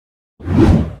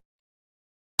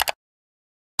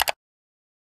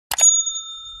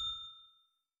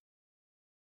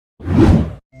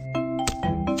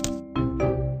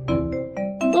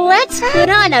Let's put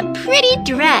on a pretty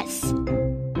dress.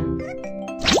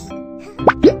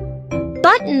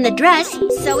 Button the dress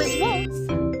so it won't.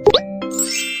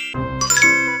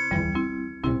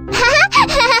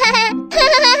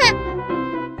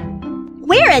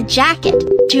 Wear a jacket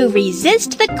to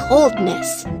resist the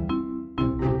coldness.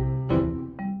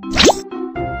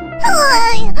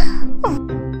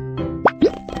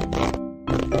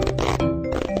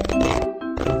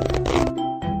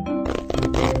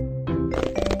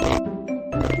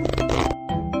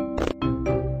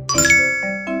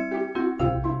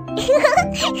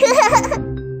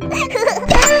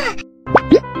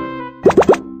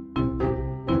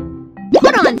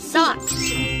 Put on socks.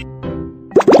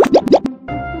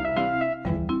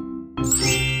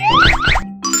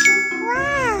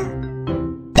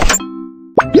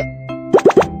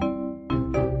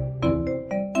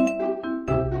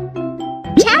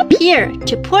 Tap here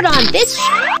to put on this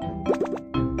shirt.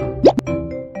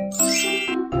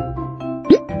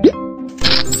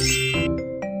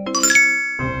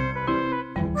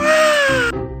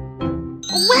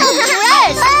 Well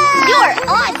dressed! You're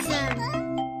awesome!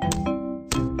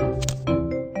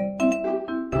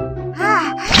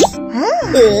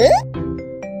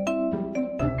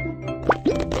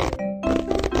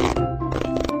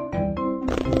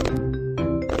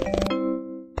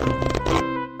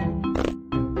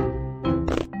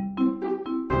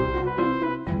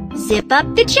 Zip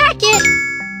up the jacket.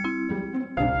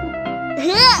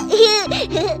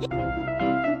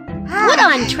 Put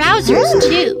on trousers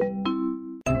too.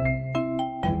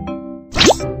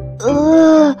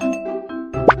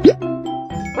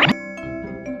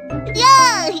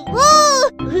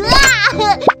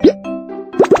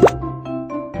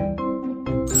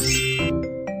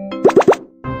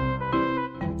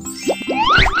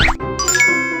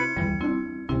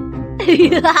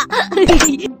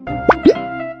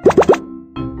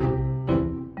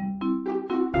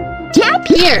 Tap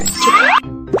here to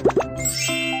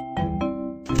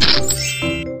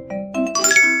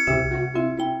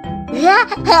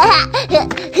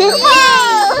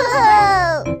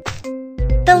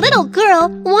The little girl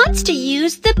wants to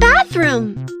use the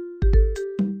bathroom.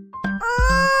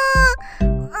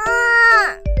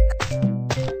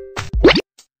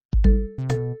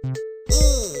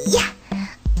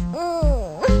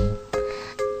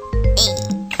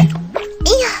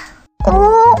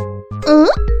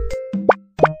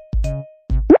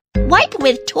 Wipe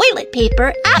with toilet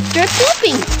paper after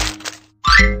pooping.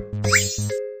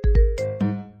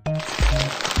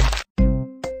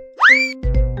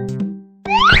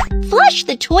 Flush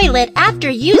the toilet after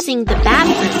using the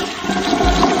bathroom.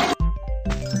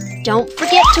 Don't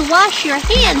forget to wash your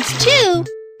hands too.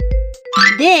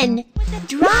 Then,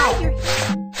 dry your hands.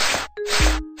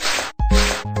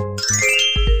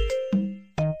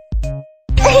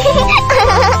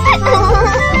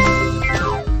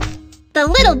 The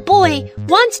little boy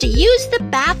wants to use the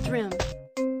bathroom.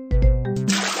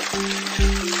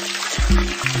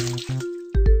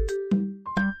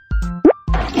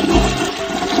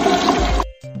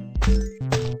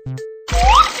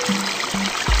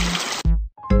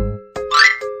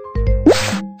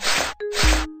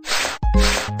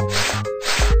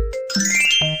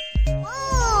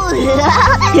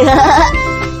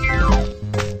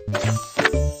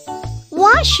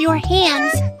 Wash your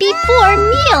hands before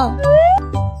meal.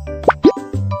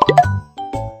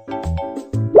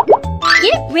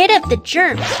 Get rid of the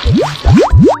germs.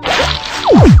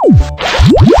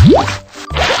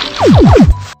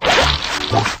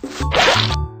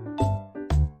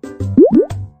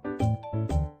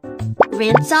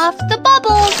 Rinse off the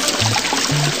bubbles.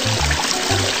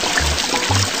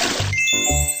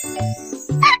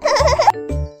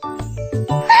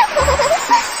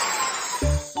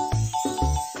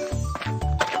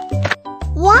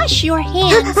 Wash your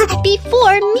hands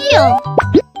before meal.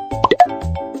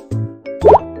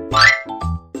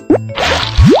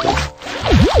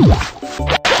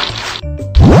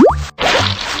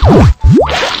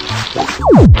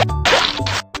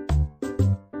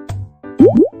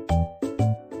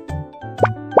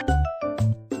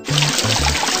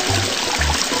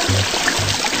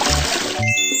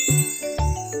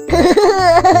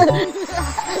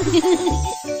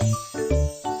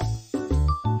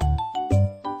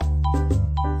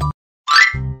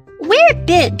 Wear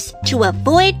bibs to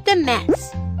avoid the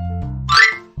mess.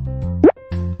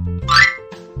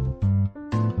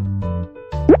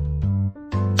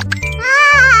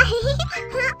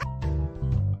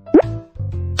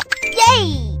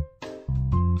 Yay!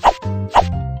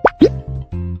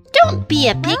 Don't be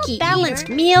a picky. Balanced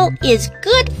meal is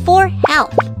good for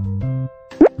health.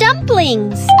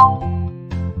 Dumplings.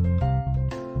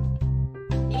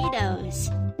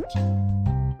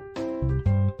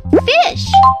 Fish.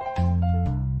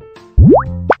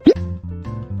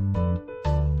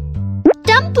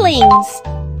 Dumplings.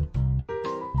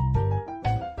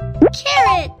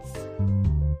 Carrots.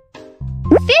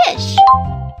 Fish.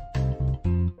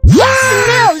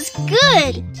 Smells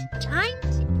good. Time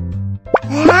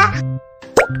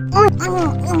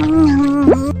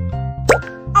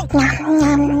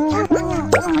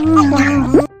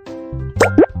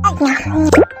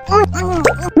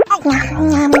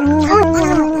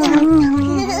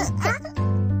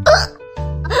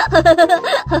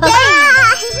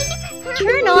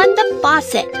Turn on the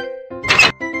faucet.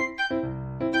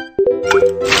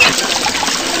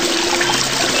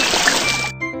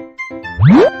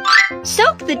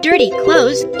 Soak the dirty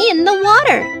clothes in the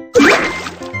water.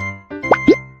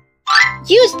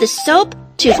 Use the soap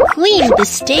to clean the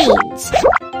stains.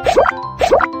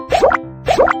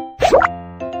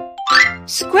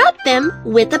 Scrub them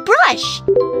with a brush.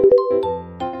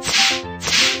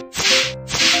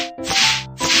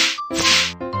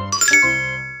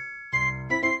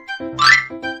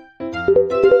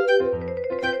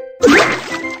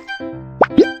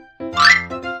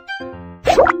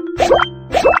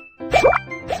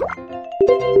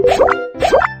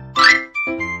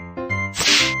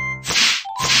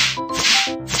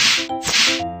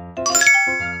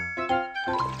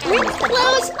 Rinse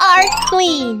clothes are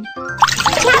clean.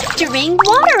 Tap to wring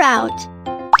water out.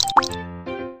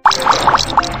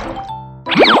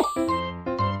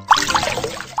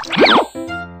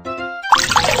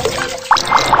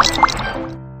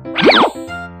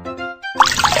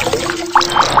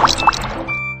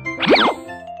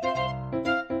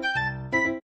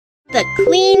 The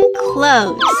clean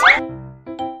clothes.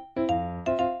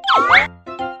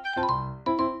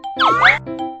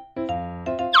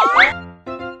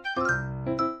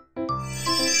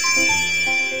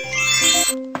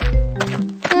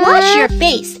 Wash your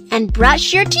face and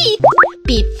brush your teeth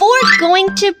before going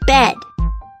to bed.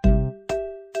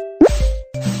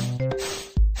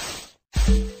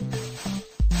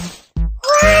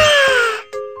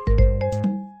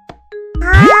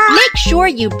 Make sure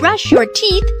you brush your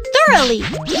teeth thoroughly.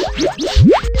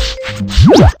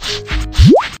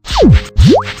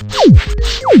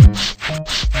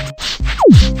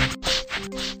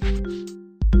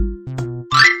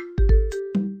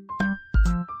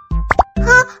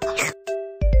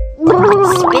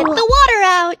 Spit the water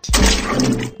out.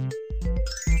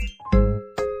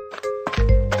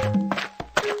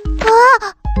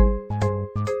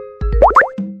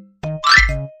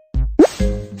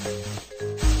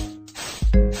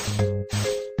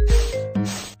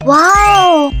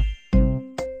 Wow!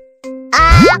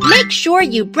 Make sure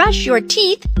you brush your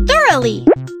teeth thoroughly.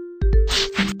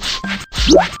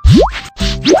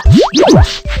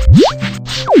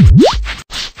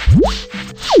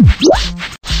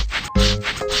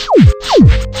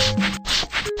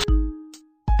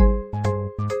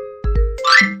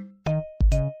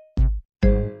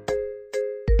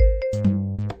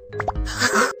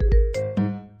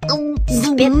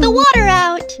 Spit the water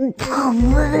out.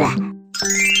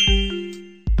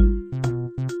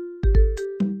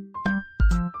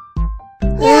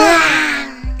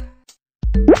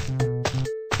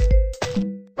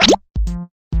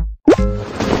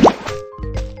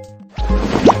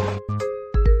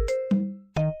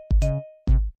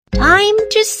 Time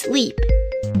to sleep.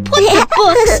 Put the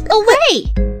books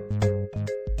away.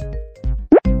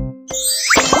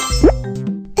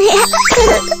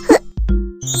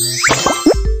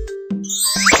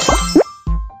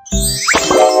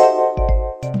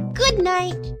 Good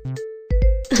night.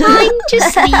 Time to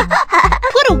sleep.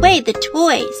 Put away the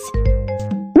toys.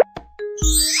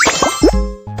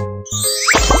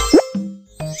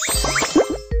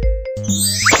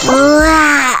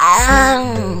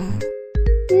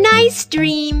 Nice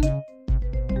dream.